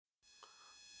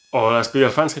Hola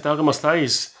Spider-Fans, ¿qué tal? ¿Cómo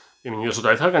estáis? Bienvenidos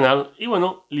otra vez al canal. Y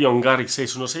bueno,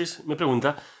 LeonGarrick616 me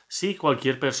pregunta si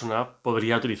cualquier persona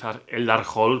podría utilizar el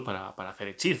Darkhold para hacer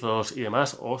hechizos y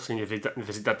demás, o si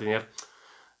necesita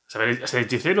saber ser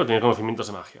hechicero o tener conocimientos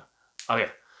de magia. A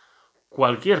ver,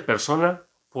 cualquier persona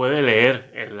puede leer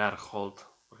el Darkhold,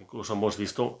 porque incluso hemos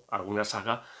visto alguna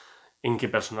saga en que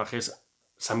personajes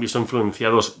se han visto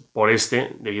influenciados por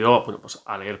este debido pues,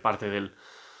 a leer parte del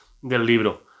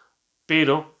libro.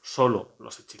 Pero solo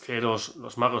los hechiceros,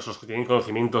 los magos, los que tienen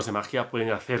conocimientos de magia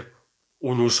pueden hacer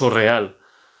un uso real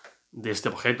de este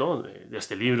objeto, de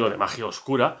este libro de magia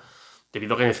oscura,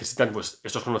 debido a que necesitan pues,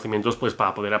 estos conocimientos pues,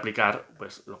 para poder aplicar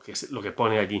pues, lo que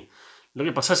pone allí. Lo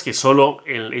que pasa es que solo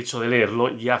el hecho de leerlo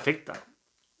ya afecta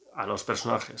a los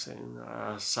personajes. En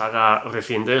la saga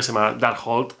reciente que se llama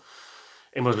Darkhold,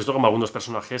 hemos visto como algunos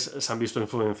personajes se han visto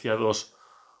influenciados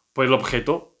por el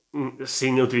objeto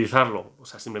sin utilizarlo, o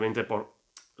sea, simplemente por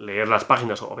leer las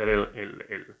páginas o ver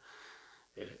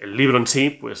el libro en sí,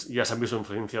 pues ya se han visto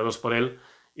influenciados por él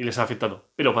y les ha afectado.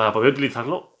 Pero para poder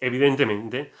utilizarlo,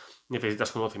 evidentemente,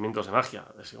 necesitas conocimientos de magia.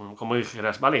 Como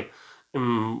dijeras, vale,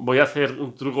 voy a hacer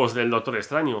trucos del Doctor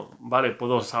Extraño, vale,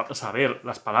 puedo saber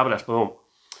las palabras, pero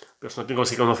si no tengo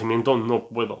ese conocimiento no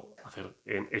puedo hacer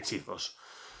hechizos.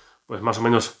 Pues más o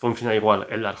menos funciona igual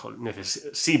el Darkhold.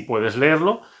 Sí puedes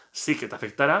leerlo, sí que te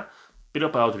afectará,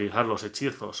 pero para utilizar los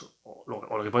hechizos o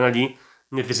lo que pone allí,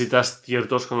 necesitas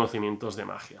ciertos conocimientos de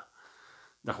magia.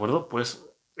 ¿De acuerdo? Pues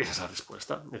esa es la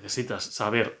respuesta. Necesitas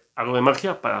saber algo de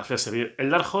magia para hacer servir el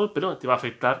Darkhold, pero te va a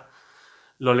afectar,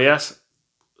 lo leas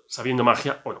sabiendo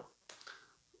magia o no.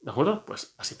 ¿De acuerdo?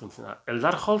 Pues así funciona el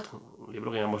Darkhold, un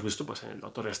libro que ya hemos visto pues, en el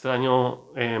Doctor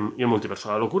Extraño y el Multiverso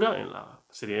de la Locura, en la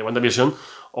serie de WandaVision,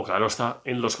 o claro está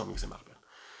en los cómics de Marvel.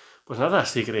 Pues nada,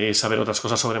 si queréis saber otras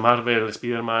cosas sobre Marvel,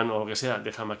 Spider-Man o lo que sea,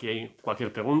 dejadme aquí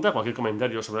cualquier pregunta, cualquier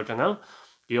comentario sobre el canal,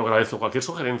 que yo agradezco cualquier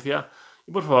sugerencia,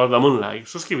 y por favor dame un like,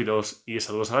 suscribiros y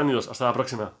saludos arácnidos. Hasta la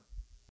próxima.